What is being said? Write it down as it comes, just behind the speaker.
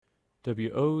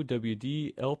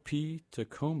WOWD-LP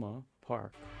Tacoma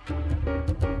Park.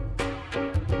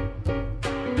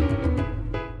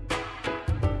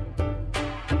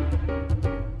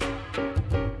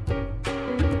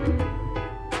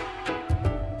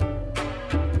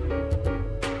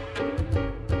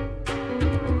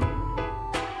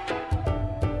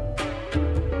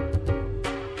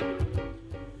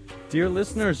 Dear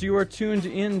listeners, you are tuned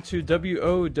in to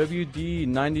WOWD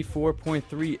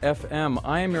 94.3 FM.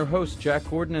 I am your host, Jack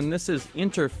Gordon, and this is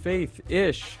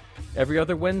Interfaith-ish. Every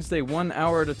other Wednesday, 1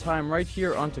 hour at a time, right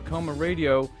here on Tacoma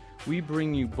Radio, we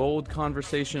bring you bold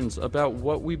conversations about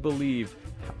what we believe,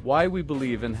 why we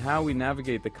believe, and how we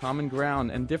navigate the common ground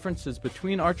and differences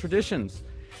between our traditions.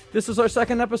 This is our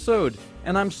second episode,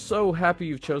 and I'm so happy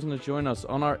you've chosen to join us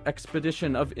on our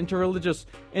expedition of interreligious,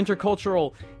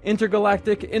 intercultural,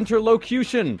 intergalactic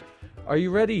interlocution. Are you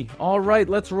ready? All right,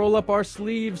 let's roll up our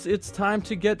sleeves. It's time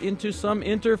to get into some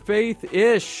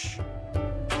interfaith-ish.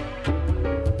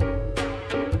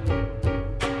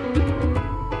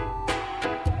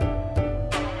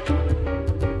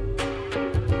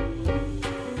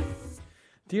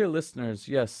 Dear listeners,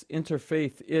 yes,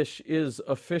 Interfaith-ish is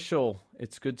official.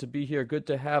 It's good to be here, good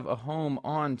to have a home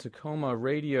on Tacoma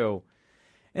Radio.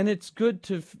 And it's good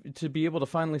to be able to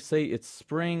finally say it's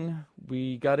spring.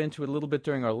 We got into it a little bit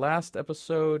during our last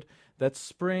episode, that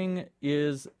spring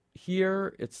is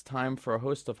here. It's time for a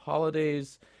host of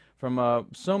holidays from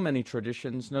so many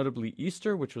traditions, notably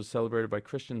Easter, which was celebrated by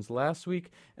Christians last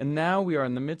week. And now we are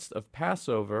in the midst of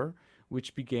Passover,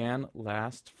 which began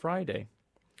last Friday.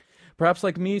 Perhaps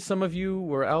like me, some of you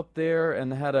were out there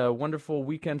and had a wonderful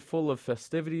weekend full of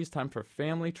festivities, time for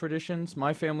family traditions.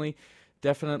 My family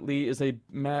definitely is a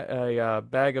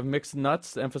bag of mixed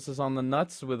nuts, emphasis on the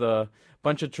nuts, with a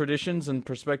bunch of traditions and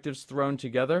perspectives thrown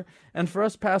together. And for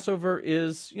us, Passover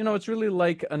is, it's really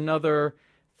like another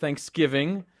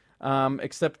Thanksgiving,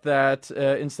 except that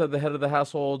instead of the head of the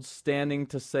household standing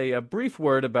to say a brief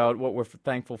word about what we're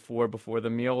thankful for before the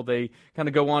meal, they kind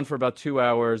of go on for about 2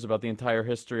 hours about the entire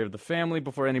history of the family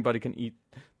before anybody can eat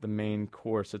the main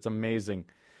course. It's amazing.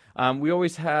 We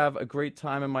always have a great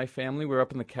time in my family. We're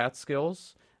up in the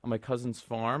Catskills on my cousin's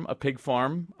farm, a pig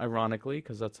farm, ironically,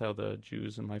 because that's how the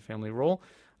Jews in my family roll.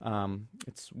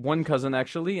 It's one cousin,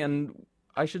 actually, and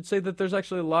I should say that there's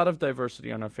actually a lot of diversity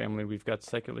in our family. We've got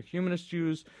secular humanist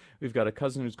Jews. We've got a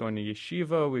cousin who's going to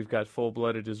yeshiva. We've got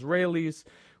full-blooded Israelis.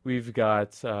 We've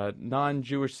got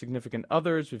non-Jewish significant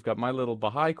others. We've got my little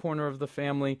Baha'i corner of the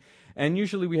family. And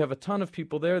usually we have a ton of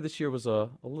people there. This year was a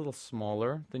little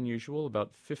smaller than usual,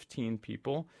 about 15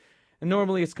 people. And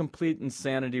normally it's complete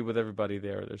insanity with everybody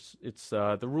there. It's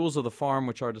the rules of the farm,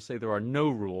 which are to say there are no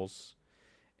rules.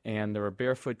 And there are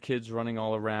barefoot kids running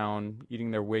all around,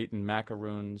 eating their weight in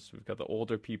macaroons. We've got the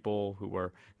older people who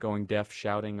are going deaf,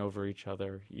 shouting over each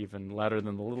other, even louder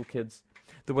than the little kids.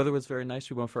 The weather was very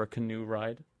nice. We went for a canoe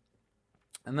ride.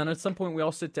 And then at some point we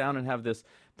all sit down and have this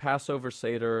Passover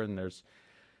Seder, and there's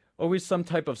always some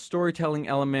type of storytelling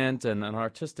element and an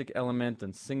artistic element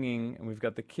and singing. And we've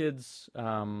got the kids that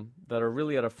are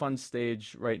really at a fun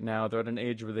stage right now. They're at an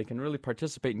age where they can really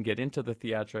participate and get into the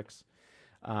theatrics.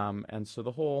 And so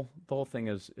the whole thing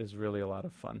is really a lot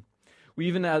of fun. We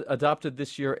even adopted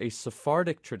this year a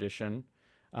Sephardic tradition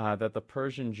that the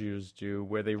Persian Jews do,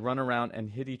 where they run around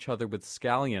and hit each other with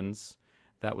scallions.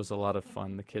 That was a lot of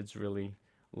fun. The kids really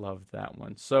loved that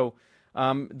one. So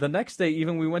the next day,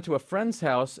 even we went to a friend's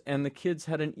house, and the kids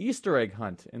had an Easter egg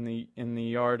hunt in the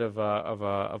yard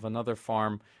of another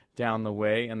farm down the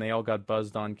way, and they all got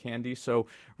buzzed on candy. So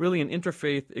really an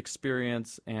interfaith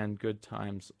experience and good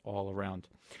times all around.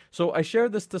 So I share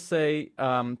this to say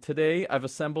today I've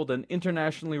assembled an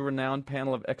internationally renowned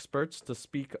panel of experts to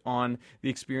speak on the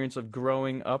experience of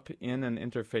growing up in an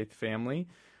interfaith family,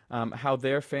 how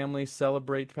their families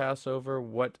celebrate Passover,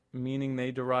 what meaning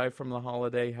they derive from the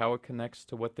holiday, how it connects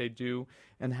to what they do,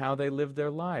 and how they live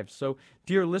their lives. So,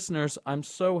 dear listeners, I'm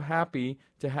so happy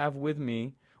to have with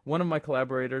me one of my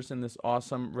collaborators in this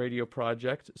awesome radio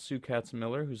project, Sue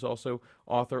Katz-Miller, who's also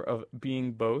author of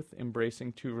Being Both,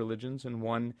 Embracing Two Religions in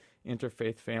One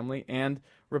Interfaith Family, and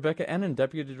Rebecca Ennin,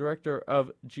 Deputy Director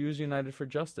of Jews United for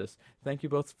Justice. Thank you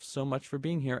both so much for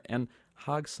being here, and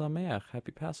Hag Sameach,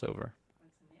 Happy Passover.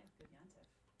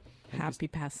 Happy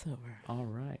Passover. All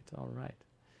right.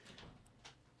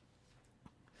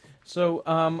 So,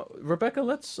 Rebecca,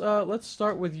 let's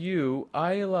start with you.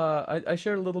 I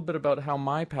shared a little bit about how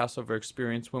my Passover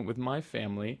experience went with my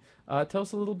family. Tell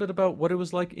us a little bit about what it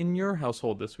was like in your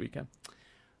household this weekend.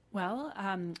 Well,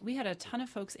 we had a ton of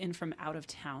folks in from out of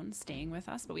town staying with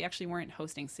us, but we actually weren't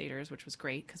hosting seders, which was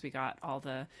great because we got all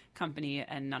the company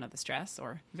and none of the stress,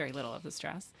 or very little of the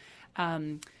stress.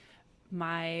 Um,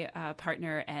 my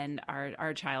partner and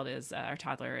our child is our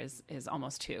toddler is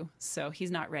almost 2, so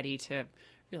he's not ready to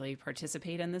really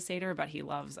participate in the seder, but he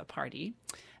loves a party.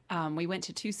 We went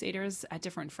to 2 seders at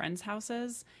different friends'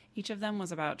 houses. Each of them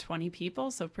was about 20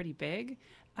 people, so pretty big.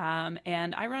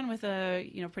 And I run with a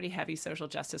pretty heavy social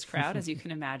justice crowd, as you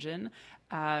can imagine.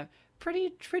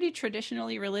 Pretty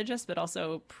traditionally religious, but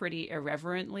also pretty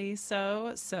irreverently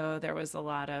so. So there was a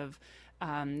lot of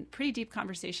pretty deep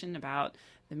conversation about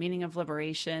the meaning of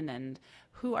liberation and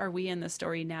who are we in the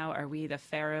story now? Are we the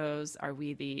pharaohs? Are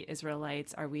we the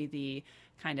Israelites? Are we the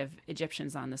kind of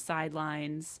Egyptians on the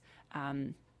sidelines?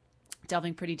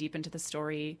 Delving pretty deep into the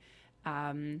story.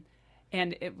 And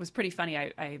it was pretty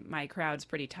funny. My crowd's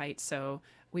pretty tight, so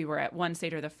we were at one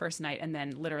Seder the first night, and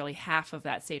then literally half of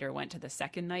that Seder went to the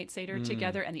second night Seder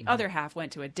together, and the other half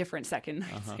went to a different second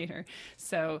night Seder.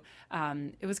 So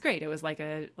it was great. It was like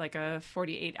a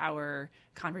 48-hour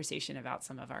conversation about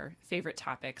some of our favorite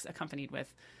topics, accompanied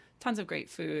with tons of great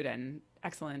food and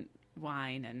excellent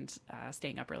wine, and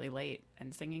staying up really late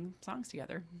and singing songs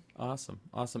together. Awesome.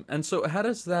 And so how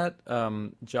does that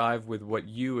jive with what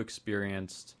you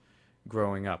experienced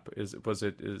growing up? Is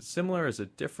it similar? Is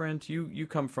it different? You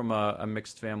come from a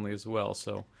mixed family as well,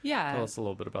 so yeah, tell us a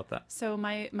little bit about that. So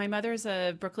my mother's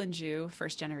a Brooklyn Jew,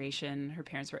 first generation. Her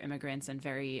parents were immigrants and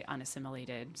very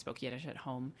unassimilated, spoke Yiddish at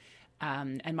home.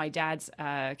 And my dad's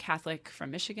Catholic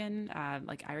from Michigan,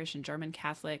 like Irish and German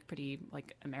Catholic, pretty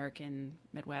like American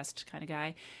Midwest kind of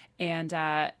guy. And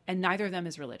neither of them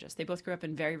is religious. They both grew up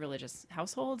in very religious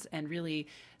households, and really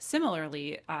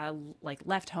similarly, like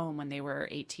left home when they were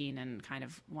 18 and kind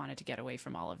of wanted to get away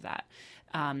from all of that.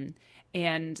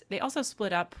 And they also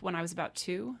split up when I was about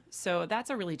 2. So that's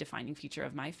a really defining feature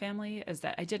of my family, is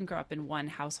that I didn't grow up in one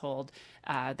household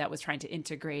that was trying to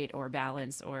integrate or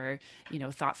balance or,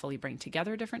 thoughtfully bring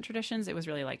together different traditions. It was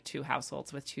really like 2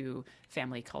 households with 2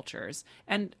 family cultures.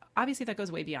 And obviously that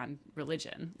goes way beyond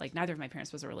religion. Like neither of my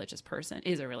parents is a religious person,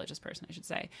 I should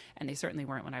say. And they certainly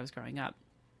weren't when I was growing up.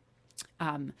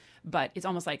 But it's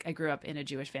almost like I grew up in a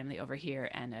Jewish family over here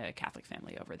and a Catholic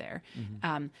family over there.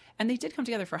 Mm-hmm. And they did come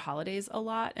together for holidays a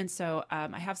lot. And so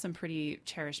I have some pretty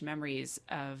cherished memories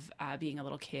of being a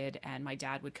little kid, and my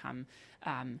dad would come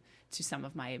to some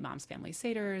of my mom's family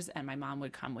seders, and my mom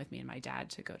would come with me and my dad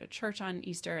to go to church on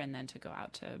Easter and then to go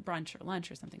out to brunch or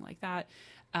lunch or something like that.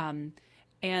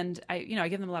 And I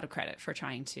give them a lot of credit for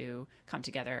trying to come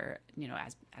together,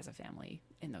 as a family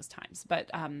in those times.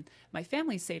 But my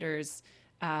family seders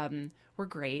were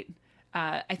great.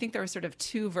 I think there were sort of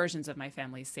 2 versions of my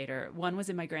family seder. One was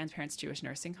in my grandparents' Jewish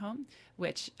nursing home,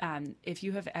 which if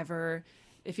you ever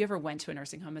went to a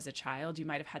nursing home as a child, you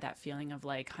might have had that feeling of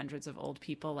like hundreds of old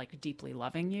people like deeply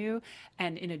loving you.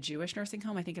 And in a Jewish nursing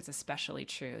home, I think it's especially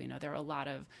true. There are a lot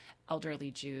of elderly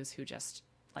Jews who just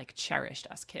like cherished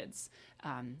us kids.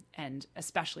 And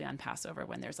especially on Passover,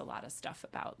 when there's a lot of stuff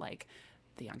about like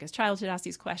the youngest child should ask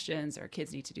these questions, or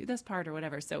kids need to do this part or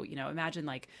whatever. So, imagine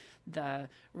like the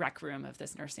rec room of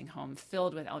this nursing home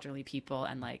filled with elderly people,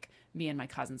 and like me and my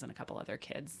cousins and a couple other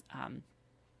kids.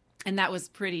 And that was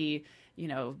pretty,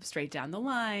 straight down the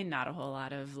line, not a whole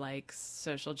lot of like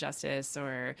social justice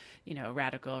or,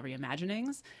 radical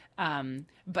reimaginings.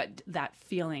 But that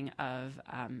feeling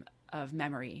of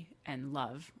memory and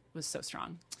love was so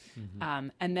strong. Mm-hmm.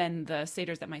 And then the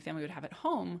seders that my family would have at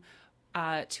home,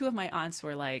 2 of my aunts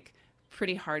were like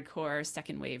pretty hardcore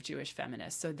second wave Jewish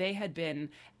feminists. So they had been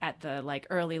at the like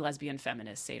early lesbian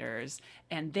feminist seders,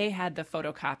 and they had the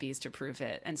photocopies to prove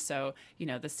it. And so,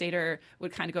 the seder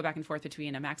would kind of go back and forth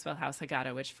between a Maxwell House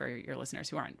Haggadah, which for your listeners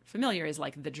who aren't familiar is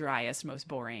like the driest, most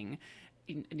boring,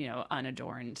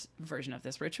 unadorned version of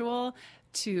this ritual,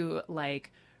 to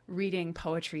like reading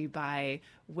poetry by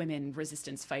women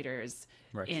resistance fighters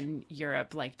in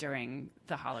Europe, like during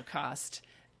the Holocaust,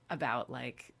 about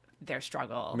like their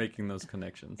struggle, making those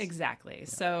connections. Exactly.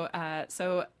 Yeah.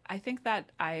 So I think that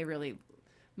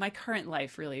my current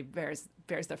life really bears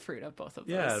the fruit of both of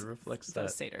those. Yeah, it reflects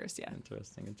those that. seders. Yeah.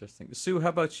 Interesting. Sue, how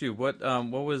about you? What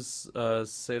was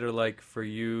seder like for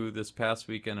you this past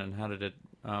weekend, and how did it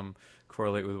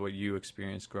correlate with what you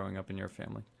experienced growing up in your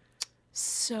family?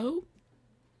 So,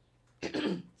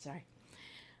 sorry.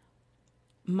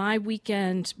 My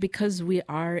weekend, because we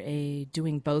are a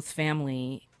doing both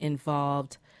family,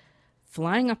 involved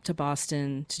flying up to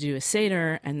Boston to do a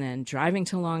Seder and then driving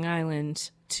to Long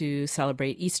Island to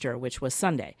celebrate Easter, which was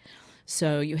Sunday.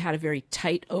 So you had a very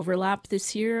tight overlap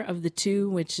this year of the two,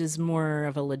 which is more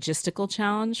of a logistical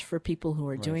challenge for people who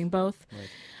are doing both.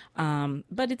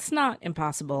 But it's not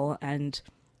impossible, and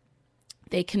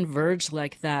they converge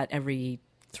like that every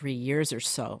 3 years or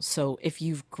so. So if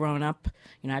you've grown up,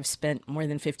 I've spent more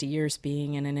than 50 years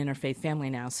being in an interfaith family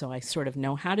now, so I sort of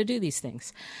know how to do these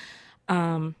things.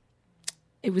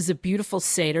 It was a beautiful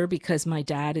Seder because my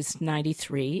dad is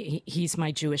 93. He's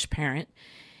my Jewish parent,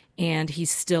 and he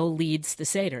still leads the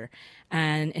Seder.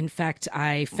 And in fact,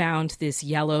 I found this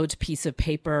yellowed piece of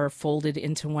paper folded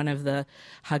into one of the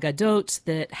Haggadot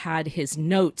that had his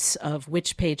notes of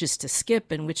which pages to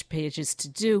skip and which pages to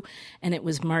do. And it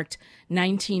was marked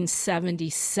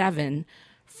 1977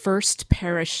 First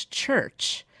Parish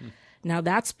Church. Now,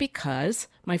 that's because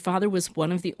my father was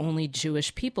one of the only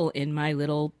Jewish people in my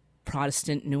little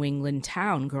Protestant New England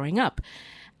town growing up.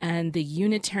 And the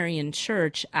Unitarian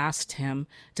Church asked him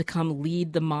to come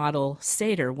lead the model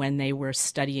Seder when they were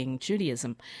studying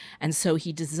Judaism. And so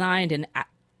he designed an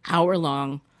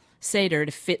hour-long Seder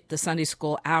to fit the Sunday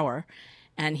school hour,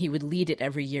 and he would lead it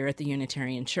every year at the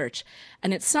Unitarian Church.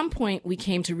 And at some point, we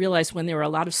came to realize when there were a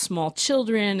lot of small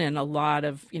children and a lot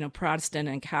of, Protestant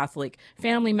and Catholic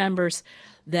family members,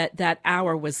 that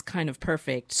hour was kind of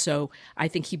perfect. So I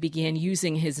think he began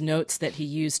using his notes that he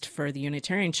used for the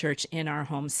Unitarian Church in our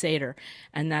home Seder.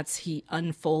 And he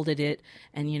unfolded it.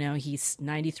 And, he's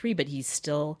 93, but he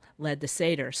still led the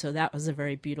Seder. So that was a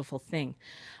very beautiful thing.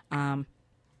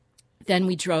 Then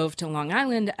we drove to Long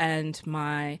Island, and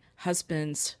my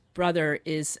husband's brother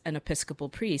is an Episcopal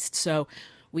priest. So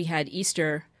we had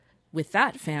Easter with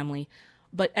that family.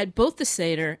 But at both the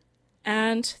Seder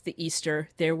and the Easter,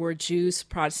 there were Jews,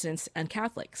 Protestants, and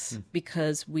Catholics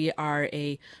because we are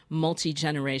a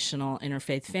multi-generational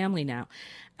interfaith family now.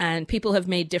 And people have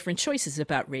made different choices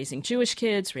about raising Jewish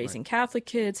kids, raising Catholic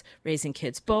kids, raising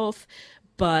kids both.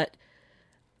 But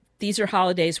these are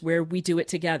holidays where we do it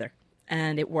together,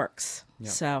 and it works.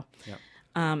 So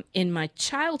in my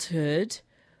childhood,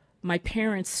 my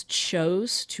parents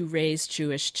chose to raise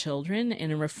Jewish children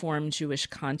in a Reformed Jewish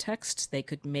context. They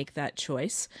could make that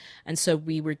choice. And so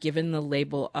we were given the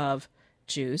label of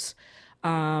Jews.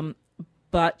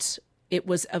 But it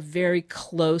was a very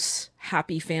close,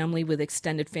 happy family with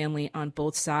extended family on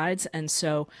both sides. And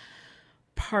so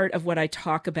part of what I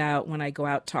talk about when I go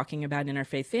out talking about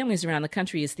interfaith families around the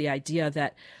country is the idea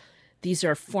that these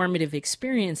are formative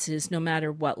experiences, no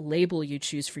matter what label you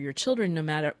choose for your children, no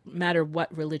matter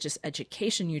what religious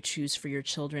education you choose for your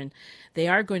children. They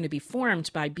are going to be formed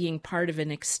by being part of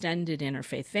an extended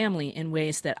interfaith family in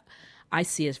ways that I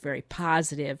see as very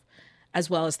positive, as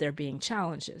well as there being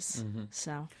challenges.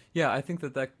 So yeah, I think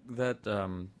that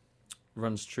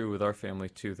runs true with our family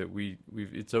too. That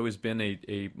it's always been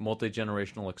a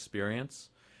multi-generational experience.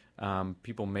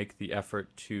 People make the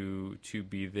effort to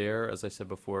be there. As I said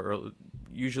before,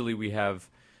 usually we have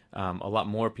a lot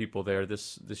more people there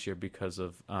this year because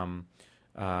of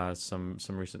some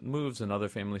recent moves and other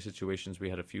family situations. We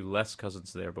had a few less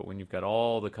cousins there, but when you've got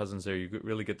all the cousins there, you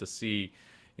really get to see,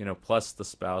 plus the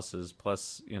spouses,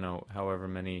 plus however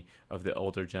many of the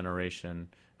older generation,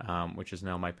 which is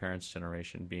now my parents'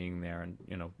 generation, being there and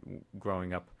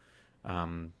growing up.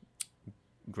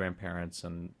 Grandparents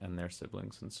and their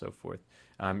siblings and so forth.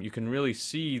 You can really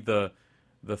see the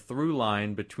through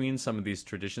line between some of these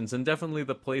traditions and definitely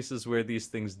the places where these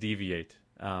things deviate.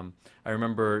 I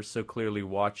remember so clearly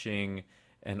watching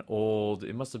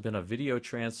it must have been a video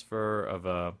transfer of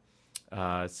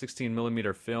a 16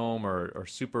 millimeter film or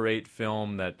Super 8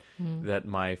 film that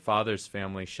my father's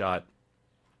family shot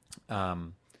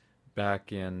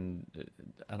back in,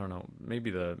 I don't know, maybe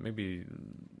the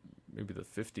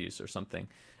 50s or something,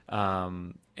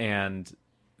 and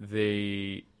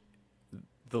the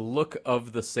look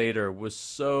of the Seder was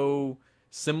so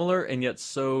similar and yet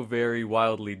so very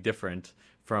wildly different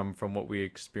from what we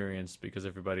experienced, because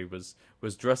everybody was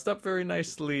dressed up very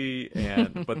nicely,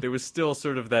 but there was still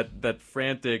sort of that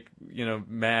frantic,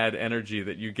 mad energy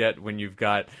that you get when you've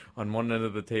got on one end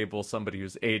of the table somebody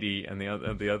who's 80 and the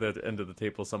other end of the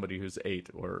table somebody who's 8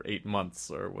 or 8 months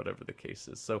or whatever the case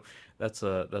is. So that's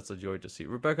a joy to see.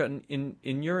 Rebecca,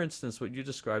 in your instance, what you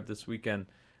described this weekend,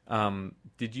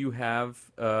 did you have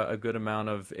a good amount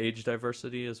of age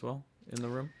diversity as well in the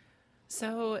room?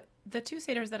 So the two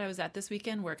Seders that I was at this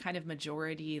weekend were kind of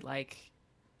majority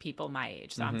people my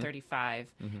age. So I'm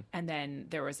 35. And then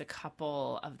there was a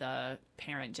couple of the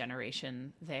parent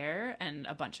generation there and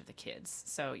a bunch of the kids.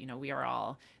 So, we are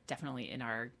all definitely in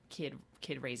our kid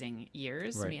raising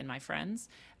years, me and my friends.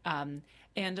 And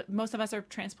most of us are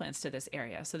transplants to this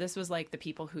area. So this was the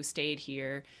people who stayed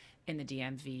here in the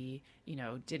DMV,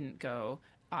 didn't go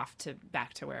off to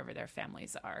back to wherever their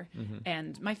families are.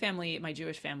 And my family, my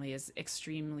Jewish family, is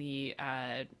extremely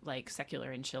like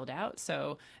secular and chilled out.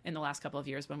 So in the last couple of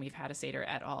years, when we've had a Seder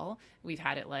at all, we've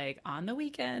had it like on the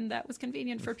weekend. That was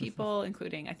convenient for people,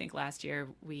 including, I think last year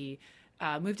we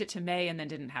moved it to May and then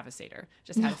didn't have a Seder,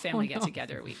 just had a family get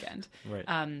together weekend.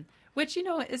 Right. Which,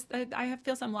 is, I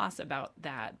feel some loss about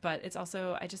that, but it's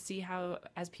also, I just see how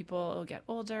as people get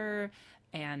older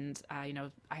and, I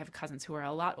have cousins who are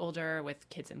a lot older with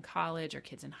kids in college or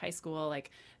kids in high school, like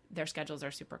their schedules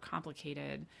are super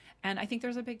complicated. And I think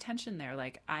there's a big tension there.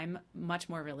 Like I'm much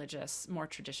more religious, more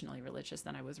traditionally religious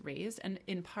than I was raised. And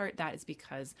in part that is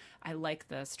because I like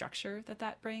the structure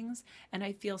that brings. And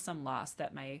I feel some loss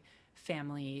that my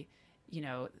family,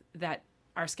 that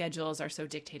our schedules are so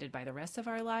dictated by the rest of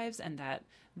our lives, and that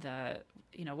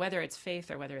whether it's faith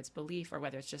or whether it's belief or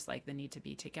whether it's just like the need to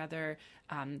be together,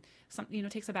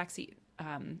 takes a backseat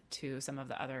to some of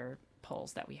the other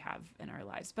poles that we have in our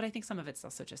lives. But I think some of it's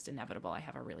also just inevitable. I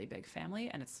have a really big family,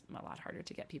 and it's a lot harder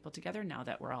to get people together now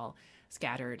that we're all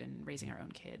scattered and raising our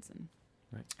own kids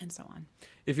and so on.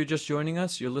 If you're just joining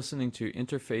us, you're listening to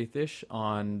Interfaith-ish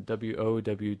on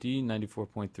WOWD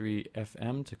 94.3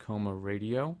 FM Tacoma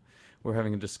Radio. We're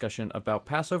having a discussion about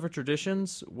Passover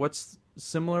traditions, what's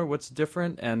similar, what's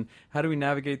different, and how do we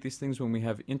navigate these things when we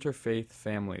have interfaith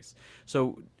families.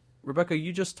 So, Rebecca,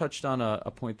 you just touched on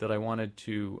a point that I wanted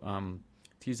to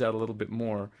tease out a little bit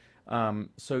more.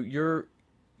 So you're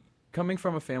coming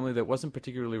from a family that wasn't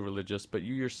particularly religious, but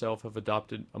you yourself have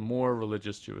adopted a more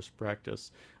religious Jewish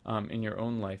practice in your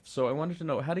own life. So I wanted to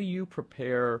know, how do you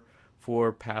prepare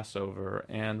for Passover,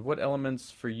 and what elements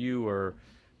for you are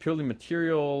purely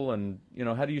material, and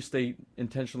how do you stay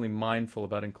intentionally mindful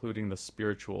about including the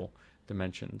spiritual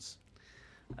dimensions?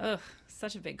 Ugh,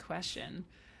 such a big question.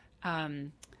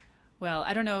 Well,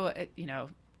 I don't know,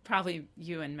 probably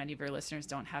you and many of your listeners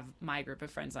don't have my group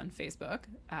of friends on Facebook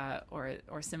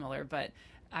or similar, but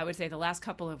I would say the last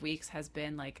couple of weeks has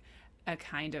been like a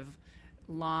kind of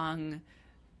long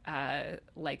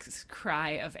cry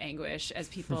of anguish as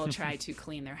people try to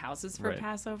clean their houses for Right.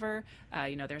 Passover.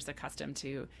 There's a custom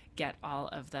to get all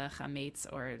of the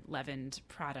chametz or leavened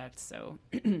products, so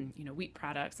wheat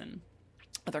products and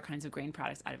other kinds of grain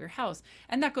products out of your house,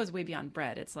 and that goes way beyond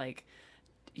bread. It's like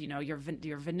your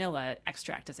vanilla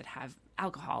extract, does it have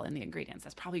alcohol in the ingredients?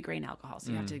 That's probably grain alcohol,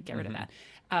 so you have to get rid of that.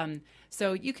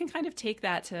 So you can kind of take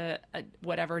that to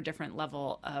whatever different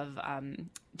level of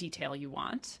detail you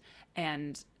want.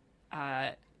 And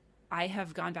I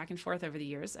have gone back and forth over the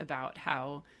years about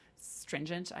how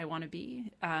stringent I want to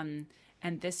be. And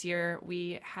this year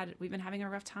we've been having a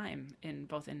rough time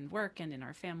both in work and in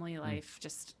our family life,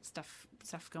 just stuff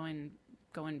going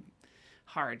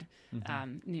hard.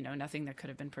 Nothing that could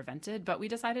have been prevented, but we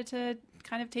decided to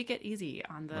kind of take it easy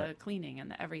on the cleaning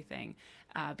and the everything,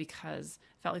 because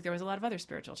it felt like there was a lot of other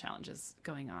spiritual challenges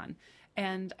going on.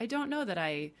 And I don't know that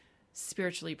I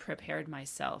spiritually prepared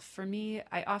myself. For me,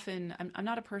 I'm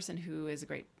not a person who is a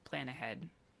great plan ahead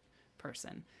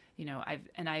person.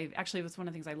 I actually, was one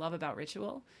of the things I love about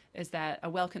ritual is that a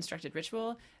well-constructed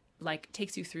ritual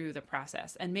takes you through the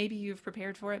process, and maybe you've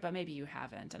prepared for it, but maybe you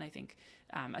haven't. And I think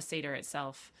a Seder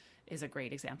itself is a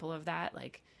great example of that.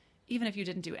 Like, even if you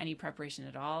didn't do any preparation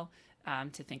at all,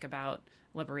 to think about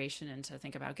liberation and to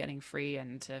think about getting free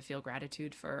and to feel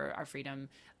gratitude for our freedom,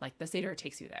 like the Seder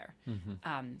takes you there.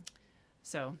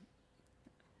 So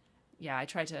yeah, I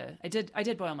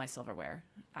did boil my silverware,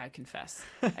 I confess.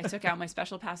 I took out my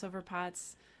special Passover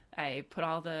pots. I put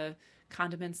all the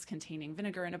condiments containing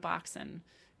vinegar in a box and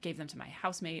gave them to my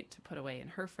housemate to put away in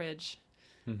her fridge.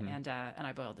 And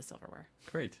I boiled the silverware.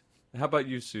 Great. How about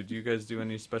you, Sue? Do you guys do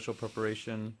any special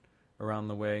preparation around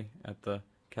the way at the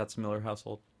Katz-Miller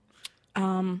household?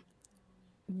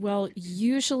 Well,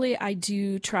 usually I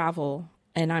do travel,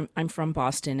 and I'm from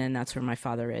Boston, and that's where my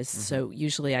father is. So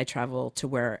usually I travel to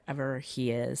wherever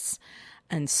he is.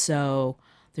 And so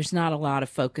there's not a lot of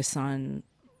focus on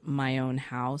my own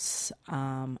house.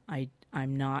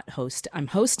 I'm not I'm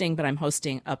hosting, but I'm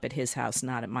hosting up at his house,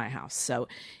 not at my house. So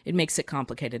it makes it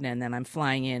complicated. And then I'm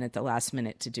flying in at the last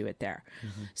minute to do it there.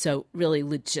 So really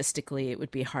logistically, it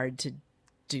would be hard to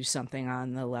do something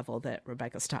on the level that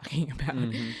Rebecca's talking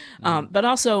about. But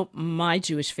also my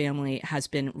Jewish family has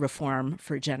been Reform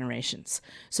for generations.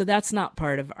 So that's not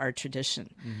part of our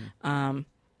tradition.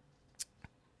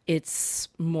 It's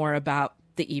more about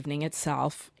the evening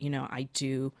itself. I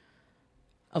do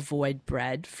avoid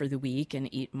bread for the week and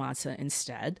eat matzah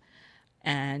instead.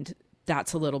 And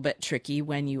that's a little bit tricky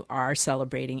when you are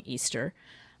celebrating Easter,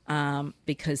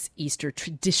 because Easter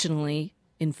traditionally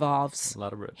involves A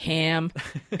lot of bread. ham,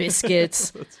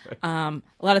 biscuits, That's right.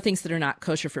 a lot of things that are not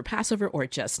kosher for Passover or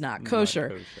just not kosher.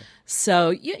 Not kosher. So,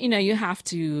 you have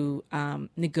to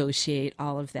negotiate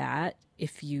all of that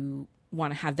if you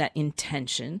want to have that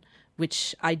intention,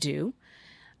 which I do.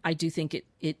 I do think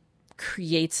it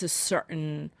creates a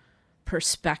certain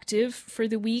perspective for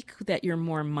the week that you're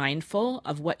more mindful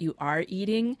of what you are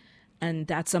eating. And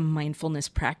that's a mindfulness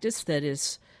practice that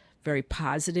is very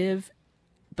positive,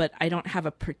 but I don't have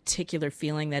a particular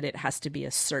feeling that it has to be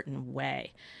a certain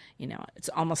way. It's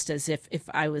almost as if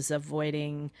I was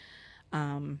avoiding,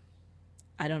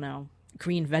 I don't know,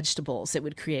 green vegetables, it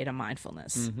would create a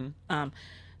mindfulness.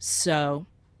 So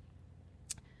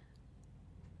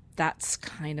that's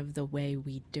kind of the way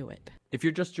we do it. If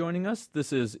you're just joining us,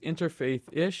 this is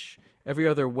Interfaith-ish, every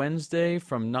other Wednesday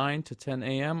from 9 to 10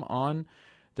 a.m. on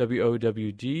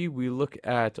WOWD. We look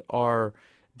at our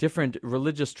different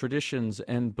religious traditions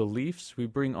and beliefs. We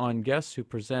bring on guests who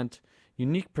present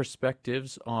unique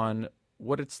perspectives on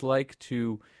what it's like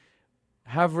to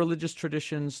have religious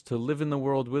traditions, to live in the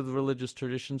world with religious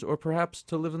traditions, or perhaps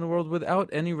to live in the world without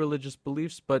any religious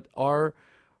beliefs, but are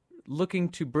looking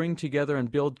to bring together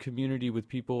and build community with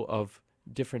people of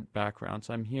different backgrounds.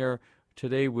 I'm here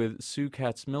today with Sue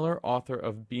Katz-Miller, author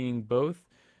of Being Both,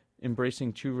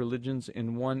 Embracing Two Religions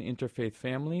in One Interfaith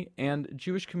Family, and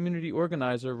Jewish community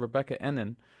organizer Rebecca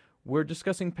Ennen. We're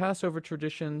discussing Passover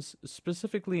traditions,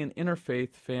 specifically in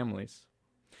interfaith families.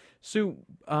 Sue,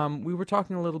 we were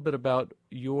talking a little bit about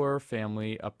your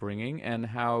family upbringing and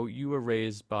how you were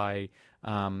raised by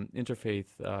an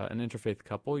interfaith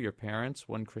couple, your parents,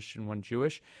 one Christian, one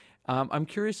Jewish. I'm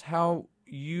curious how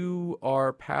you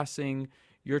are passing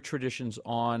your traditions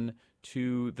on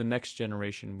to the next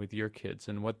generation with your kids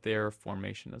and what their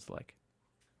formation is like.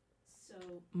 So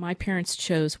my parents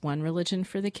chose one religion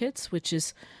for the kids, which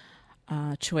is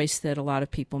a choice that a lot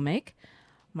of people make.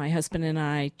 My husband and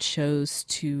I chose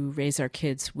to raise our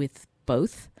kids with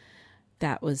both.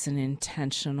 That was an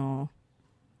intentional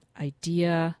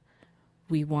idea.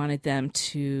 We wanted them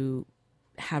to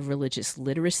have religious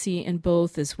literacy in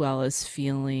both, as well as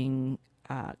feeling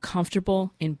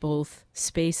comfortable in both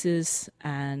spaces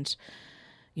and,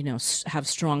 have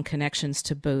strong connections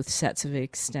to both sets of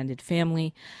extended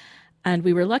family. And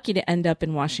we were lucky to end up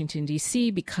in Washington,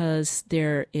 D.C. because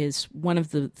there is one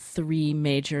of the three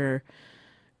major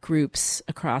groups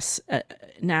across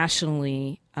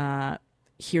nationally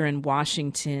here in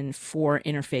Washington for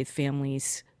interfaith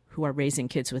families who are raising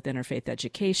kids with interfaith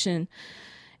education.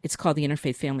 It's called the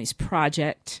Interfaith Families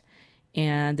Project,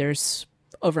 and there's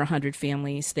over 100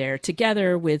 families there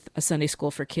together with a Sunday school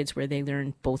for kids where they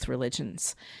learn both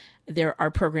religions. There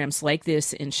are programs like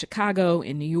this in Chicago,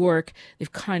 in New York.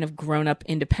 They've kind of grown up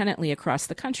independently across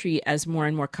the country as more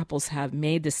and more couples have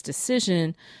made this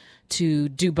decision to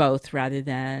do both rather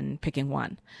than picking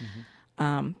one.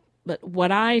 But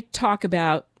what I talk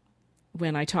about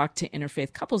when I talk to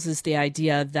interfaith couples is the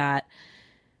idea that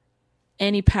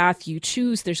any path you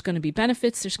choose, there's going to be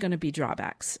benefits, there's going to be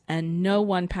drawbacks, and no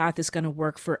one path is going to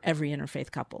work for every interfaith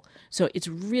couple. So it's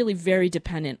really very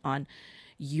dependent on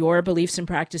your beliefs and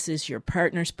practices, your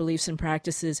partner's beliefs and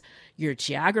practices, your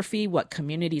geography, what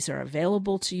communities are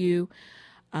available to you,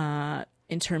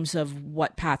 in terms of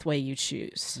what pathway you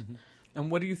choose. And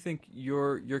what do you think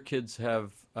your kids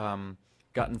have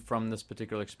gotten from this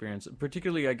particular experience?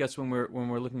 Particularly, I guess, when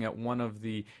we're looking at one of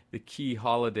the key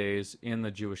holidays in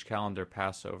the Jewish calendar,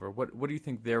 Passover. What do you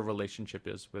think their relationship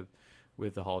is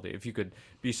with the holiday? If you could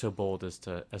be so bold as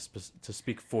to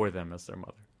speak for them as their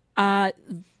mother.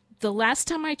 The last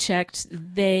time I checked,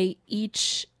 they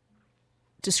each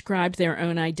described their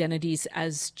own identities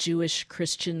as Jewish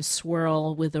Christian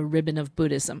swirl with a ribbon of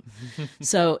Buddhism.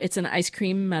 So it's an ice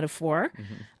cream metaphor.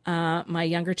 My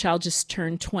younger child just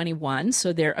turned 21,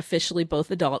 so they're officially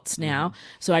both adults now.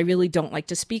 So I really don't like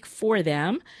to speak for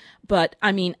them. But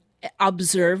I mean,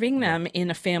 observing them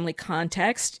in a family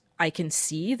context, I can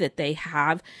see that they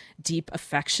have deep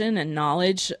affection and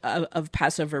knowledge of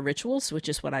Passover rituals, which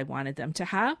is what I wanted them to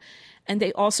have. And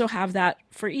they also have that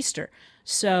for Easter.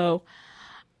 So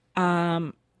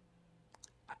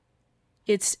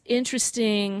it's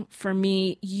interesting for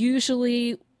me,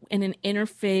 usually in an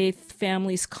interfaith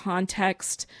family's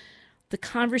context, the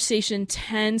conversation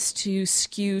tends to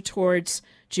skew towards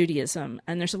Judaism,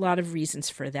 and there's a lot of reasons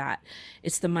for that.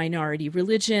 It's the minority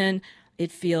religion.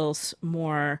 It feels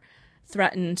more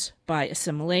threatened by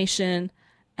assimilation,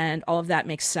 and all of that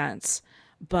makes sense.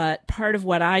 But part of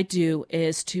what I do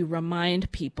is to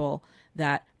remind people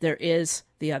that there is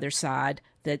the other side,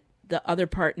 that the other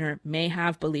partner may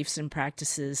have beliefs and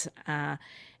practices.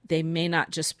 They may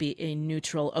not just be a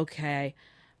neutral, okay,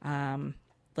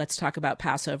 let's talk about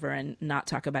Passover and not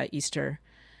talk about Easter.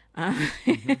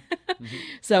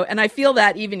 So, and I feel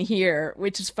that even here,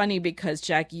 which is funny because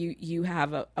Jack, you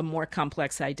have a more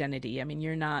complex identity. I mean,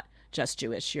 you're not just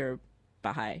Jewish, you're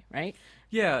Baha'i, right?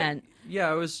 Yeah. And yeah,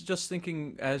 I was just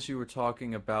thinking as you were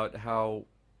talking about how,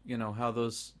 how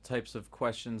those types of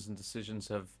questions and decisions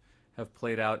have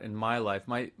played out in my life.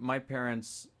 My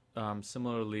parents,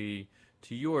 similarly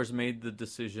to yours, made the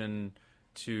decision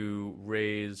to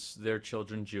raise their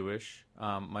children Jewish.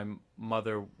 My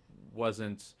mother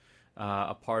wasn't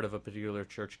a part of a particular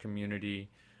church community,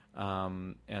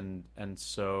 and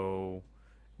so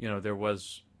there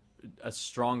was a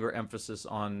stronger emphasis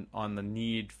on the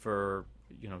need for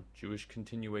Jewish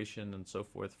continuation and so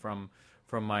forth from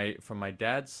my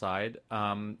dad's side,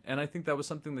 and I think that was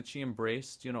something that she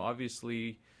embraced.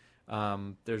 Obviously,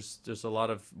 there's a lot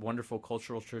of wonderful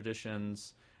cultural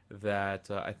traditions that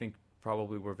I think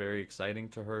probably were very exciting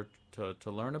to her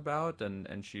to learn about,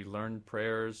 and she learned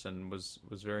prayers and was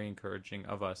very encouraging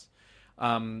of us,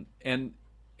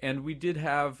 and we did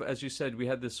have, as you said, we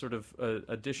had this sort of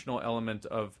additional element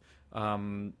of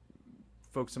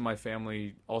folks in my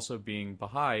family also being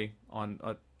Baha'i on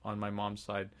my mom's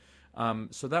side.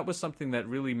 So that was something that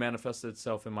really manifested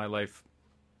itself in my life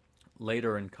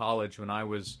later in college when I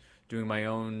was doing my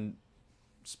own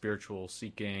spiritual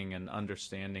seeking and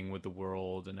understanding with the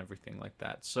world and everything like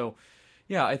that. So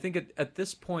yeah, I think at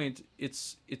this point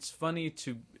it's funny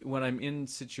when I'm in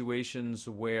situations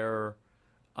where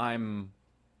I'm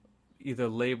either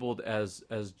labeled as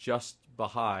just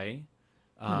Baha'i,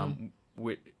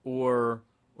 or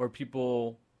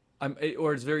people,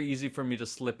 or it's very easy for me to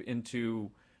slip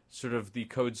into sort of the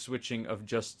code switching of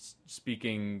just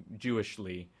speaking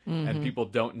Jewishly, and people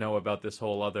don't know about this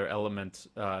whole other element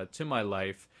to my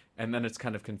life, and then it's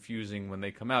kind of confusing when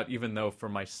they come out, even though for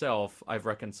myself I've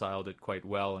reconciled it quite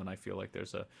well, and I feel like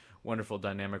there's a wonderful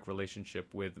dynamic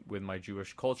relationship with my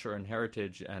Jewish culture and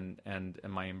heritage, and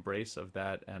my embrace of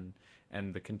that,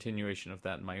 and the continuation of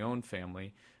that in my own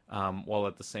family, while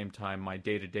at the same time my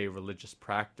day-to-day religious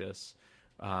practice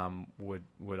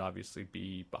would obviously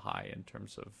be Baha'i in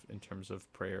terms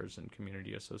of prayers and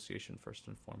community association first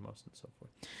and foremost, and so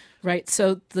forth. Right.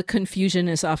 So the confusion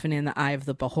is often in the eye of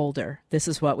the beholder. This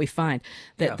is what we find,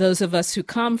 that those of us who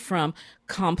come from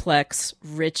complex,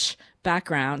 rich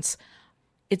backgrounds,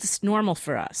 it's normal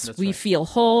for us. That's we right. feel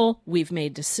whole. We've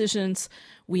made decisions.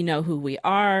 We know who we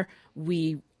are.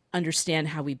 We understand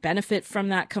how we benefit from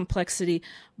that complexity.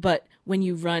 But when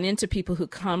you run into people who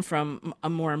come from a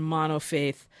more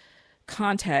monofaith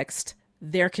context,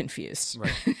 they're confused.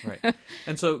 Right.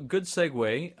 And so, good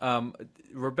segue.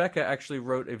 Rebecca actually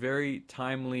wrote a very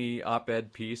timely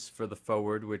op-ed piece for The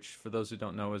Forward, which, for those who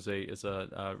don't know, is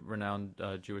a renowned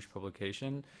Jewish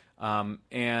publication.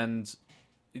 And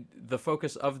the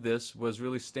focus of this was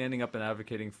really standing up and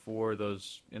advocating for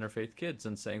those interfaith kids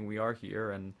and saying we are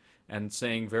here, and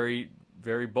saying very,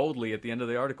 very boldly at the end of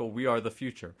the article, we are the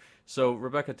future. So,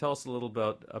 Rebecca, tell us a little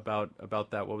bit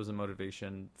about that. What was the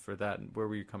motivation for that, and where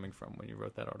were you coming from when you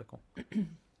wrote that article?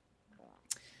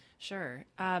 Sure.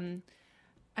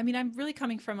 I mean, I'm really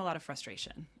coming from a lot of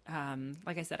frustration.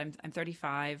 Like I said, I'm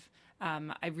 35.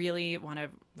 I really want to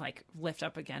lift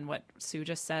up again what Sue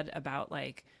just said about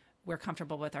we're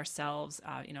comfortable with ourselves.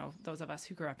 Those of us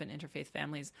who grew up in interfaith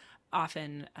families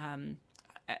often,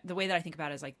 the way that I think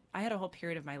about it is I had a whole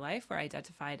period of my life where I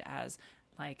identified as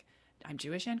I'm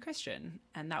Jewish and Christian,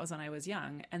 and that was when I was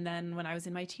young. And then when I was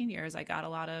in my teen years, I got a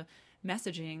lot of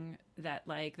messaging that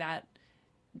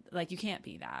you can't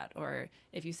be that, or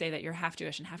if you say that you're half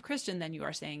Jewish and half Christian, then you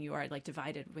are saying you are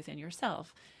divided within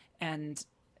yourself, and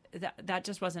that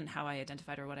just wasn't how I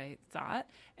identified or what I thought.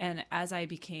 And as I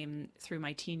became, through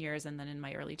my teen years and then in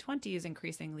my early 20s,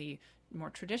 increasingly more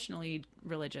traditionally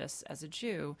religious as a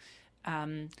Jew,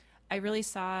 I really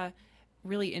saw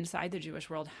inside the Jewish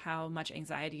world how much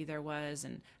anxiety there was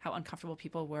and how uncomfortable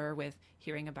people were with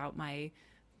hearing about my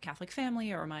Catholic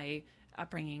family or my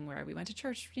upbringing where we went to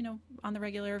church, on the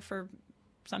regular for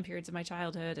some periods of my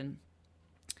childhood, and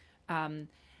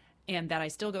that I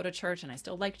still go to church and I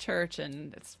still like church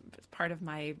and it's part of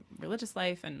my religious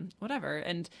life and whatever.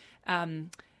 And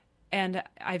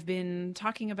I've been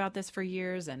talking about this for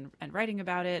years and writing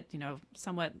about it,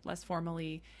 somewhat less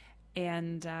formally.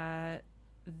 And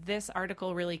this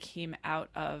article really came out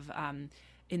of,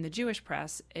 in the Jewish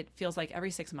press, it feels like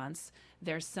every 6 months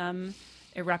there's some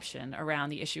eruption around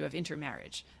the issue of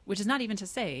intermarriage, which is not even to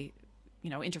say,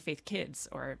 interfaith kids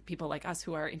or people like us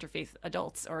who are interfaith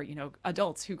adults or,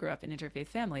 adults who grew up in interfaith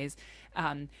families.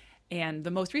 And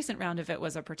the most recent round of it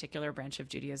was a particular branch of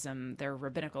Judaism. Their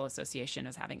rabbinical association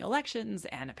is having elections,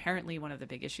 and apparently one of the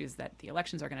big issues that the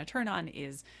elections are going to turn on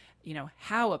is,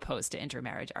 how opposed to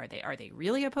intermarriage are they? Are they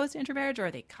really opposed to intermarriage, or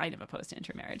are they kind of opposed to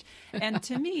intermarriage? And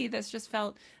to me, this just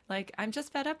felt like I'm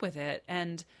just fed up with it.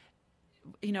 And,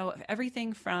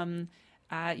 everything from,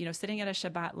 sitting at a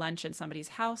Shabbat lunch in somebody's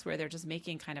house where they're just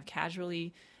making kind of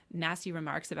casually nasty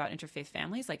remarks about interfaith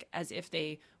families, like as if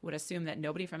they would assume that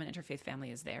nobody from an interfaith family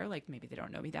is there. Like maybe they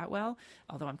don't know me that well,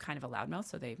 although I'm kind of a loudmouth,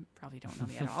 so they probably don't know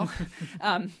me at all.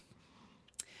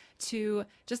 To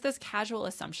just this casual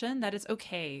assumption that it's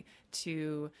okay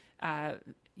to,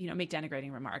 make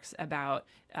denigrating remarks about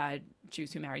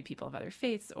Jews who marry people of other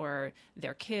faiths or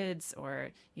their kids or,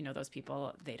 those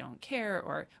people, they don't care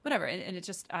or whatever. And it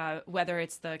just, whether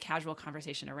it's the casual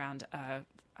conversation around a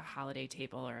holiday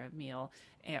table or a meal,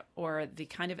 or the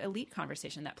kind of elite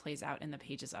conversation that plays out in the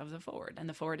pages of the Forward. And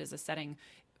the Forward is a setting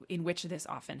in which this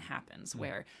often happens,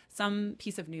 where some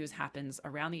piece of news happens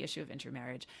around the issue of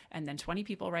intermarriage, and then 20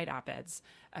 people write op-eds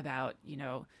about,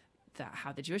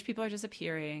 how the Jewish people are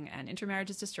disappearing and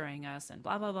intermarriage is destroying us and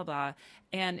blah, blah, blah, blah.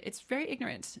 And it's very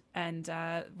ignorant. And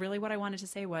really what I wanted to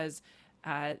say was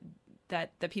that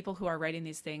the people who are writing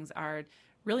these things are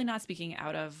really not speaking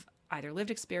out of either lived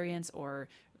experience or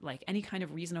like any kind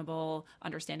of reasonable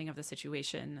understanding of the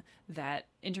situation, that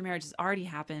intermarriage has already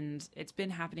happened. It's been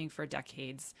happening for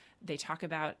decades. They talk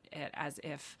about it as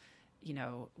if,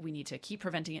 we need to keep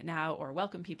preventing it now or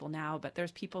welcome people now. But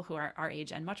there's people who are our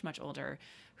age and much, much older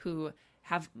who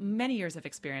have many years of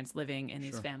experience living in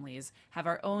these families, have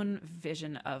our own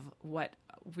vision of what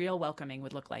real welcoming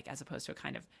would look like, as opposed to a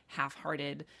kind of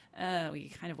half-hearted, we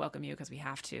kind of welcome you because we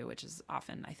have to, which is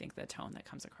often, I think, the tone that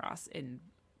comes across in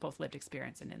both lived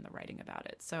experience and in the writing about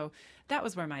it. So that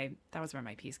was where my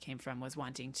piece came from, was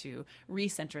wanting to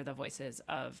recenter the voices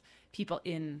of people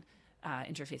in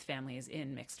interfaith families,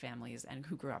 in mixed families, and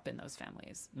who grew up in those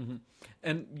families. Mm-hmm.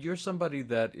 And you're somebody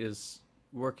that is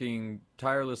working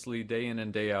tirelessly day in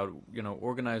and day out,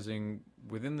 organizing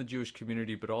within the Jewish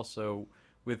community, but also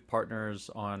with partners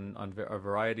on a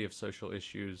variety of social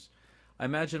issues. I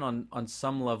imagine on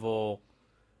some level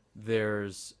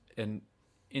there's an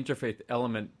interfaith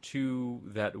element to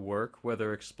that work,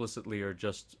 whether explicitly or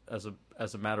just as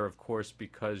a matter of course,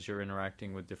 because you're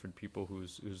interacting with different people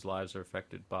whose lives are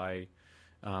affected by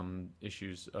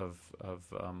issues of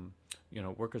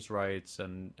workers' rights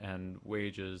and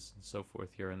wages and so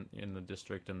forth here in the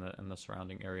district and the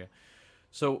surrounding area.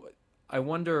 So I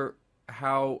wonder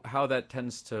how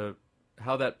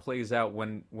that plays out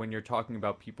when you're talking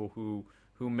about people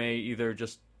who may either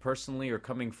just personally or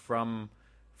coming from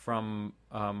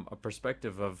a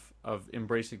perspective of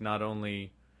embracing not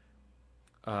only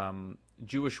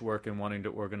Jewish work and wanting to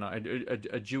organize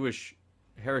a Jewish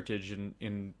heritage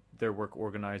in their work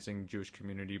organizing Jewish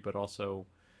community, but also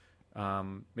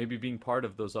maybe being part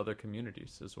of those other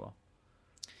communities as well.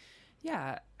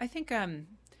 Yeah, I think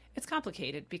it's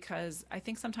complicated because I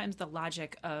think sometimes the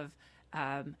logic of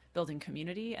building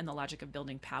community and the logic of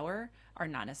building power are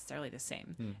not necessarily the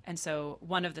same. And so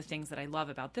one of the things that I love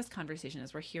about this conversation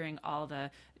is we're hearing all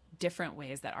the different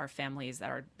ways that our families that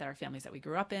are families that we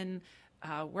grew up in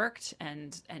worked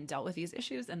and dealt with these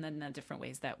issues, and then the different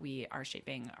ways that we are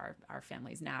shaping our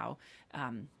families now,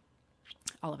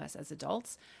 all of us as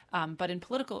adults. But in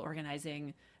political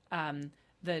organizing,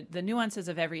 the nuances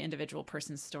of every individual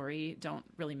person's story don't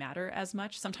really matter as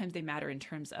much. Sometimes they matter in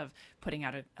terms of putting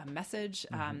out a message,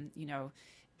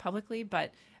 publicly.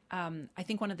 But I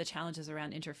think one of the challenges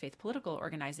around interfaith political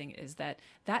organizing is that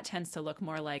tends to look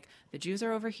more like the Jews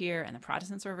are over here and the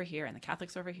Protestants are over here and the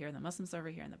Catholics are over here and the Muslims are over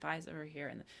here and the Baha'is over here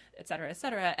and et cetera, et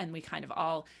cetera. And we kind of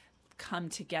all come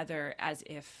together as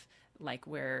if like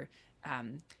we're,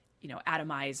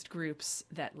 atomized groups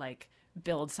that like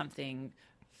build something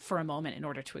for a moment in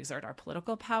order to exert our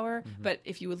political power. But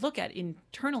if you would look at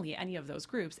internally any of those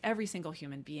groups, every single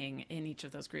human being in each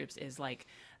of those groups is like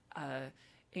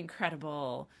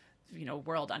incredible,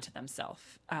 world unto themselves.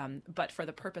 But for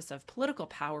the purpose of political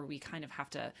power, we kind of have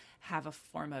to have a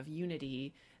form of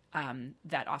unity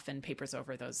that often papers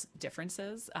over those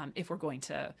differences if we're going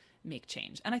to make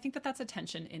change. And I think that that's a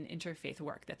tension in interfaith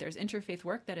work, that there's interfaith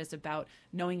work that is about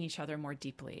knowing each other more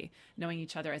deeply, knowing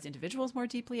each other as individuals more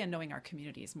deeply, and knowing our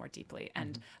communities more deeply.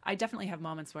 And I definitely have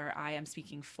moments where I am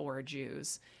speaking for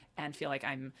Jews and feel like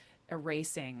I'm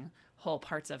erasing whole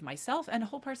parts of myself and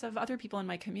whole parts of other people in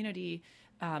my community,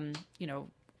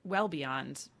 well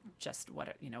beyond just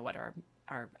what are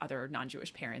our other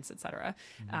non-Jewish parents, et cetera.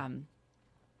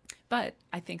 But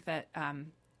I think that,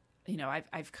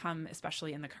 I've come,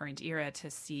 especially in the current era, to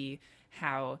see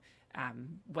how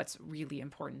What's really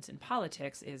important in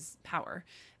politics is power,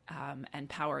 and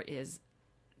power is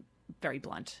very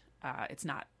blunt. It's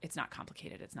not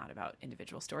complicated. It's not about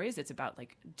individual stories. It's about,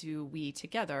 like, do we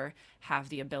together have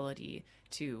the ability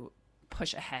to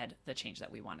push ahead the change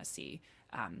that we want to see?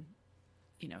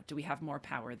 Do we have more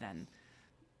power than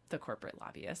the corporate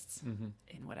lobbyists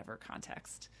in whatever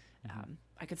context?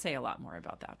 I could say a lot more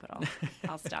about that, but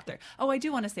I'll stop there. Oh, I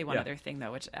do want to say one other thing,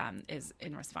 though, which is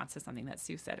in response to something that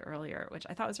Sue said earlier, which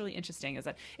I thought was really interesting, is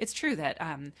that it's true that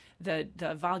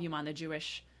the volume on the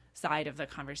Jewish side of the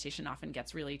conversation often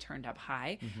gets really turned up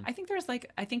high. I think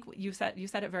you said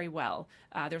it very well.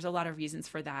 There's a lot of reasons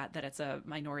for that it's a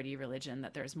minority religion,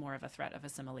 that there's more of a threat of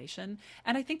assimilation.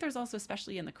 And I think there's also,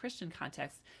 especially in the Christian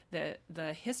context,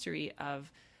 the history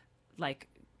of, like,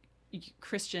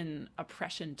 Christian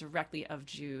oppression directly of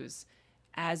Jews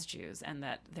as Jews, and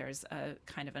that there's a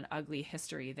kind of an ugly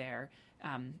history there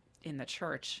in the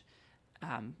church,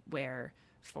 where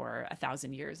for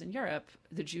 1,000 years in Europe,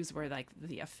 the Jews were like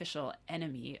the official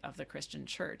enemy of the Christian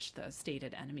church, the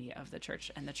stated enemy of the church,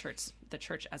 and the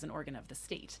church as an organ of the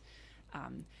state.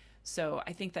 So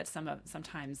I think that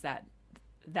sometimes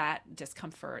that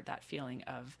discomfort, that feeling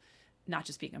of not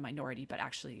just being a minority, but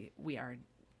actually we are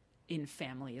in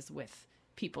families with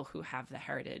people who have the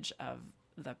heritage of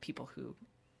the people who,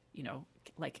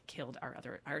 like, killed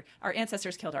our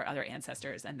ancestors killed our other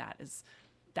ancestors, and that is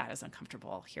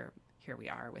uncomfortable. Here we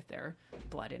are with their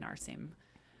blood in our same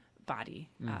body.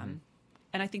 And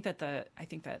I think that the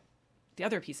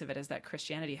other piece of it is that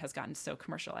Christianity has gotten so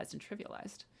commercialized and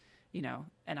trivialized,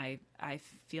 and I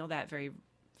feel that very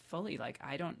fully. Like,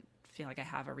 I don't feel like I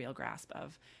have a real grasp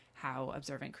of how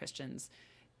observant Christians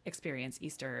experience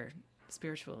Easter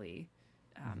spiritually.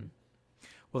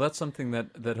 Well, that's something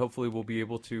that hopefully we'll be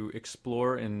able to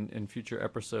explore in future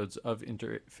episodes of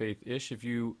Interfaith-ish. If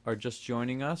you are just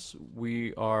joining us,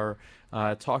 we are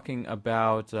talking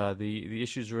about the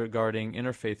issues regarding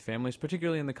interfaith families,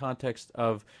 particularly in the context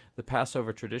of the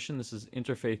Passover tradition. This is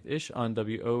Interfaith-ish on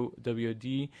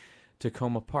WOWD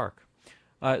Tacoma Park.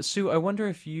 Sue, I wonder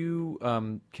if you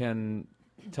can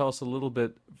tell us a little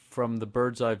bit from the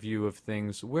bird's eye view of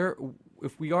things, where,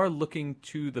 if we are looking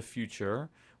to the future,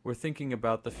 we're thinking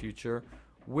about the future,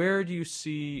 where do you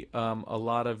see a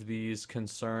lot of these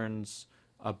concerns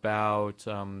about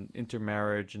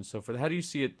intermarriage and so forth? How do you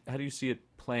see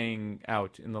it playing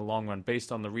out in the long run,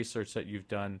 based on the research that you've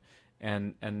done,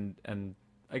 and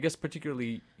I guess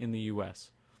particularly in the U.S.?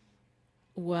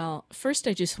 Well, first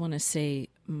I just want to say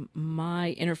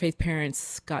my interfaith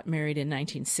parents got married in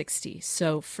 1960.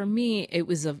 So for me, it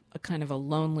was a kind of a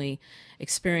lonely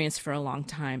experience for a long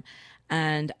time.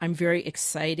 And I'm very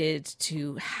excited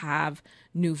to have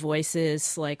new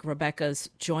voices like Rebecca's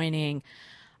joining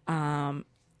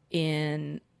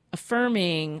in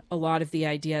affirming a lot of the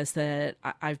ideas that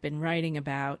I've been writing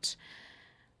about.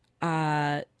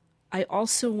 I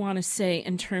also want to say,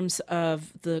 in terms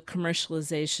of the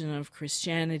commercialization of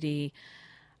Christianity,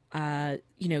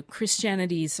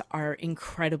 Christianities are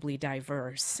incredibly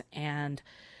diverse, and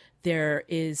there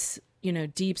is,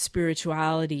 deep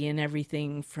spirituality in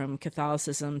everything from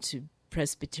Catholicism to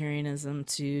Presbyterianism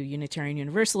to Unitarian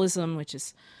Universalism, which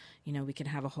is, we can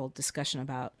have a whole discussion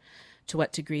about to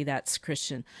what degree that's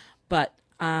Christian. But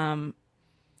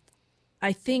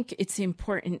I think it's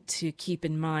important to keep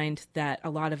in mind that a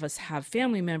lot of us have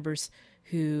family members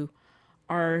who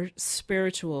are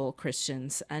spiritual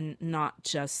Christians and not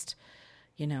just,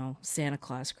 Santa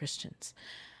Claus Christians.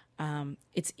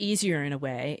 It's easier in a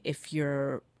way if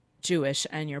you're Jewish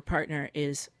and your partner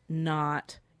is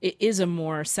a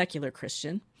more secular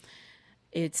Christian.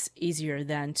 It's easier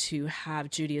than to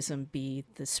have Judaism be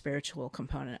the spiritual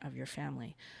component of your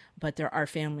family. But there are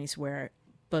families where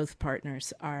both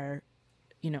partners are,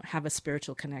 have a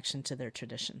spiritual connection to their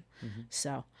tradition.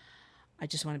 So I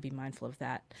just want to be mindful of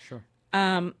that. Sure.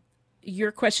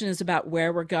 Your question is about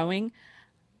where we're going.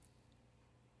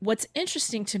 What's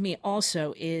interesting to me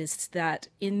also is that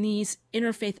in these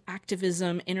interfaith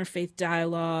activism, interfaith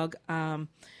dialogue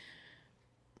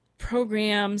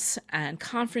programs and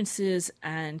conferences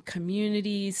and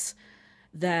communities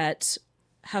that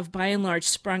have by and large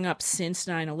sprung up since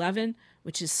 9/11,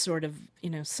 which is sort of,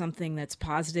 something that's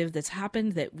positive that's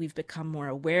happened, that we've become more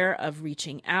aware of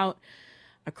reaching out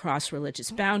across religious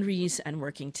boundaries and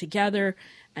working together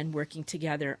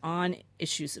on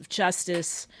issues of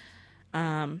justice.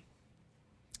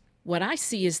 What I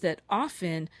see is that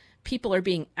often people are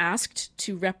being asked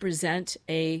to represent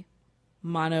a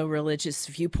mono-religious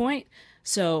viewpoint.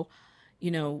 So,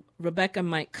 Rebecca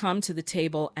might come to the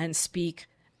table and speak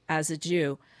as a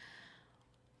Jew.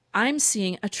 I'm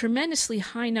seeing a tremendously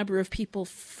high number of people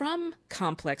from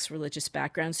complex religious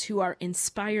backgrounds who are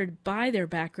inspired by their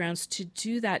backgrounds to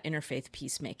do that interfaith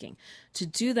peacemaking, to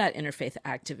do that interfaith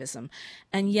activism.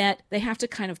 And yet they have to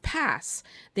kind of pass.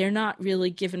 They're not really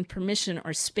given permission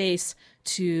or space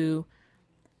to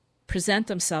present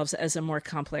themselves as a more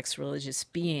complex religious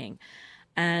being.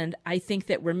 And I think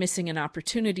that we're missing an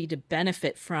opportunity to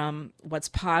benefit from what's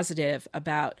positive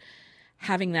about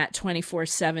having that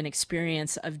 24/7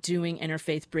 experience of doing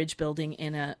interfaith bridge building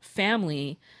in a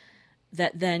family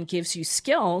that then gives you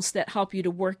skills that help you to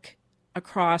work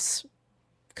across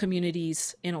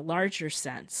communities in a larger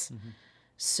sense. Mm-hmm.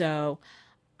 So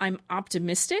I'm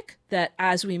optimistic that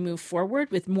as we move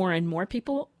forward with more and more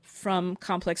people from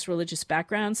complex religious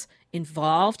backgrounds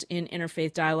involved in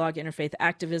interfaith dialogue, interfaith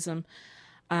activism,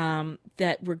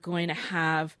 that we're going to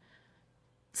have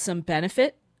some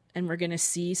benefit, and we're going to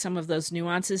see some of those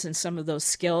nuances and some of those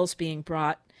skills being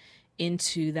brought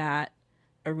into that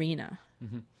arena.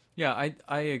 Mm-hmm. Yeah,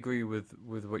 I agree with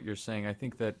what you're saying. I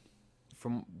think that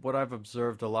from what I've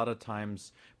observed a lot of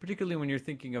times, particularly when you're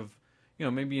thinking of,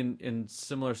 maybe in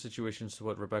similar situations to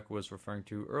what Rebecca was referring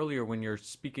to earlier, when you're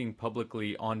speaking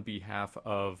publicly on behalf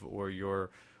of, or you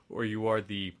are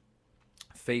the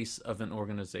face of an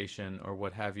organization or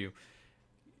what have you,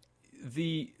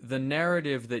 the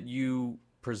narrative that you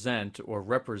present or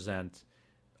represent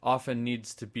often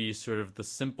needs to be sort of the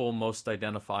simple, most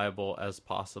identifiable as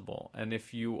possible. And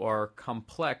if you are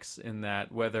complex in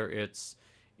that, whether it's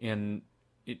even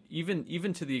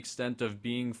to the extent of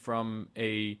being from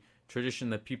a tradition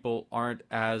that people aren't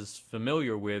as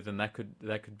familiar with, and that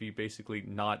could be basically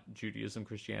not Judaism,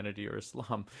 Christianity, or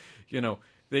Islam,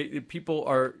 people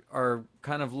are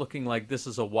kind of looking like this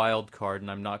is a wild card,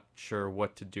 and I'm not sure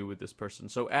what to do with this person.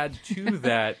 So add to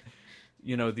that,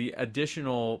 the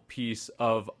additional piece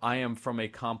of I am from a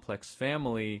complex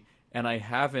family, and I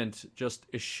haven't just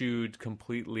eschewed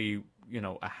completely,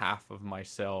 a half of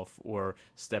myself or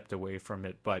stepped away from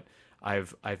it, but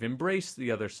I've embraced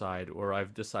the other side, or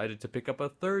I've decided to pick up a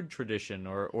third tradition,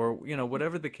 or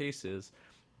whatever the case is.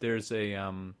 There's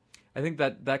I think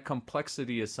that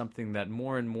complexity is something that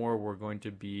more and more we're going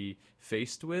to be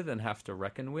faced with and have to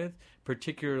reckon with,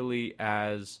 particularly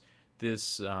as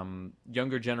this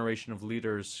younger generation of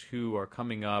leaders who are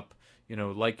coming up,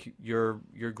 like your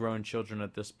grown children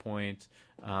at this point,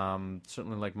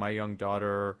 certainly like my young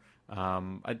daughter.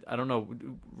 I don't know,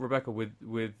 Rebecca,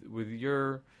 with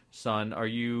your son, are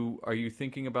you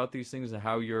thinking about these things and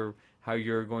how you're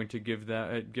going to give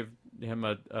him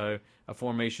a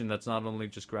formation that's not only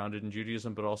just grounded in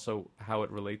Judaism, but also how it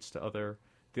relates to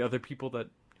the other people that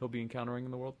he'll be encountering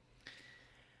in the world?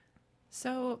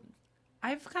 So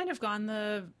I've kind of gone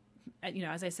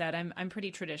as I said, I'm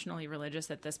pretty traditionally religious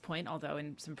at this point, although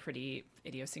in some pretty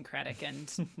idiosyncratic and,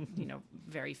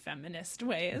 very feminist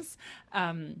ways.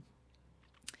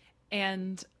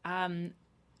 And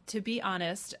to be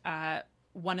honest,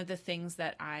 one of the things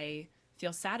that I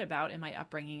feel sad about in my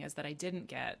upbringing is that I didn't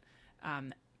get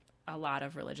a lot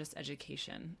of religious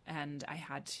education, and I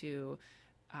had to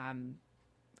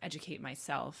educate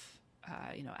myself,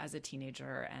 as a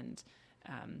teenager and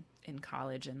in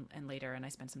college and later, and I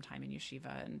spent some time in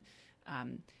yeshiva,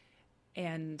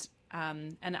 and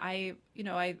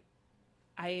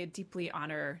I deeply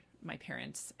honor my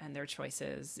parents and their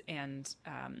choices, and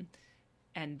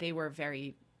they were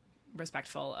very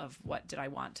respectful of what did I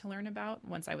want to learn about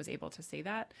once I was able to say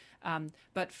that.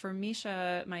 But for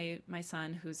Misha, my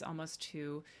son, who's almost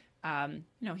 2,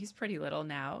 he's pretty little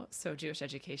now, so Jewish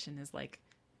education is like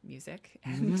music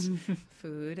and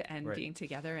food and right. being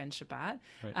together and Shabbat.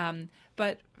 Right.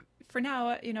 But for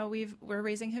now, we're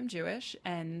raising him Jewish,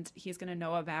 and he's going to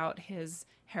know about his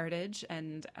heritage.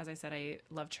 And as I said, I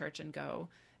love church and go,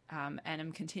 and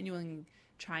I'm continuing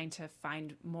trying to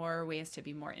find more ways to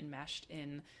be more enmeshed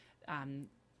in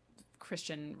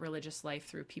Christian religious life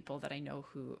through people that I know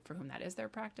for whom that is their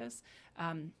practice.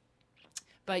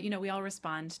 But we all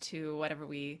respond to whatever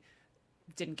we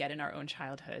didn't get in our own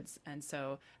childhoods, and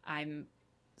so I'm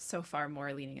so far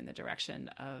more leaning in the direction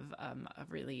of a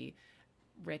really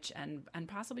rich and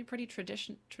possibly pretty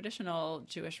traditional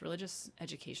Jewish religious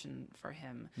education for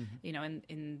him.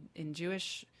 Mm-hmm. In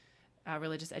Jewish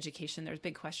religious education, there's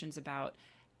big questions about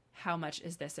how much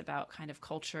is this about kind of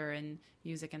culture and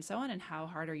music and so on, and how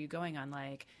hard are you going on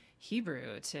like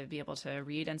Hebrew to be able to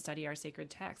read and study our sacred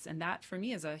texts. And that for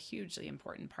me is a hugely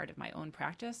important part of my own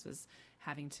practice, was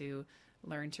having to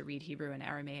learn to read Hebrew and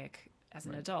Aramaic as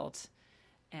an right. adult.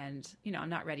 And, I'm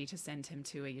not ready to send him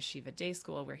to a yeshiva day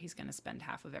school where he's going to spend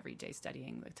half of every day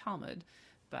studying the Talmud.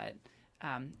 But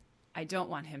I don't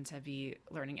want him to be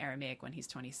learning Aramaic when he's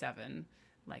 27.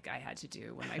 like I had to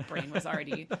do when my brain was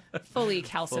already fully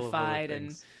calcified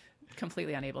and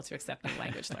completely unable to accept new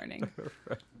language learning.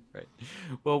 Right.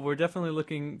 Well, we're definitely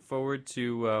looking forward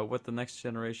to what the next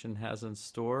generation has in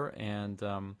store, and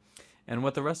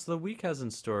what the rest of the week has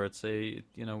in store. It's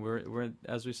we're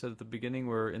as we said at the beginning,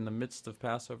 we're in the midst of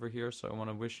Passover here, so I want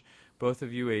to wish both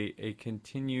of you a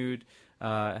continued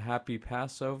happy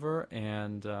Passover,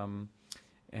 and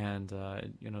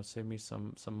save me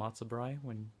some matzah brai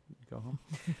when you go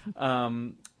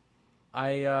home.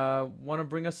 I want to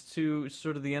bring us to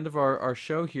sort of the end of our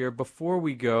show here. Before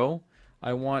we go,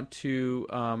 I want to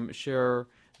share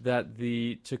that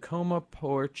the Tacoma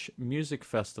Porch Music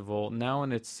Festival, now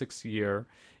in its 6th year,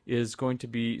 is going to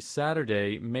be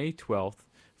Saturday, May 12th,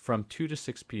 from 2 to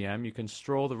 6 p.m. You can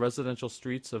stroll the residential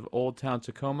streets of Old Town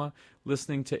Tacoma,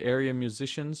 listening to area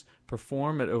musicians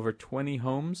perform at over 20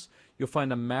 homes. You'll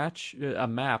find a map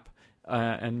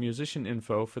and musician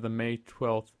info for the May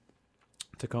 12th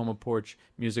Tacoma Porch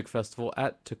Music Festival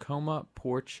at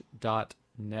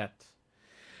tacomaporch.net.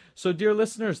 So, dear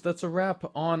listeners, that's a wrap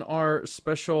on our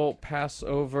special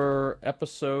Passover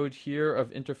episode here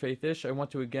of Interfaith-ish. I want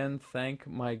to again thank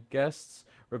my guests,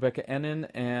 Rebecca Ennin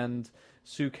and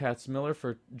Sue Katz-Miller,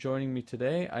 for joining me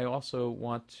today. I also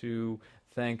want to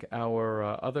thank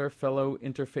our other fellow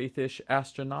Interfaith-ish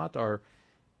astronaut, our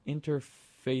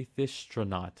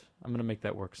Interfaith-istronaut. I'm going to make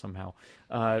that work somehow.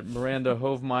 Miranda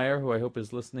Hovmeyer, who I hope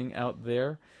is listening out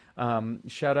there.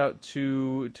 Shout out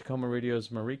to Tacoma Radio's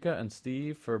Marika and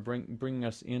Steve for bringing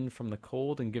us in from the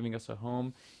cold and giving us a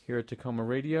home here at Tacoma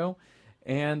Radio.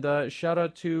 And shout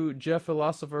out to Jeff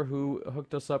Philosopher, who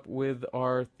hooked us up with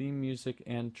our theme music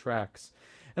and tracks.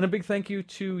 And a big thank you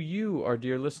to you, our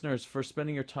dear listeners, for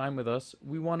spending your time with us.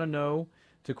 We want to know,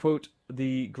 to quote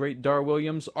the great Dar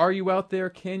Williams, are you out there?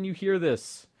 Can you hear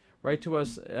this? Write to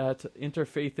us at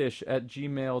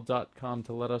interfaithish@gmail.com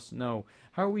to let us know.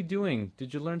 How are we doing?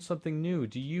 Did you learn something new?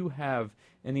 Do you have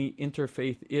any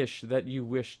interfaith-ish that you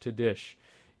wish to dish?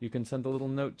 You can send a little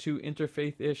note to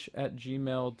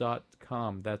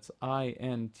interfaithish@gmail.com. That's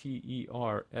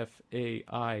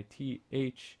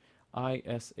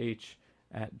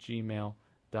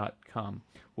interfaithish@gmail.com.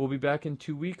 We'll be back in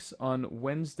 2 weeks on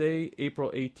Wednesday,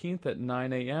 April 18th at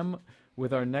 9 a.m.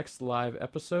 with our next live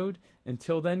episode.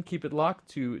 Until then, keep it locked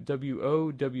to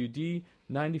WOWD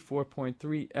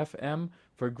 94.3 FM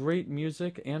for great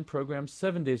music and programs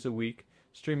 7 days a week,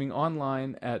 streaming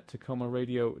online at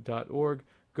tacomaradio.org.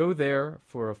 Go there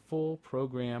for a full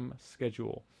program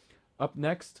schedule. Up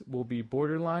next will be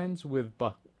Borderlines with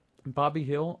Bobby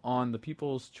Hill on the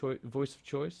People's Voice of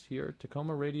Choice here at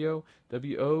Tacoma Radio,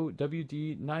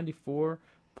 WOWD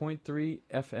 94.3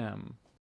 FM.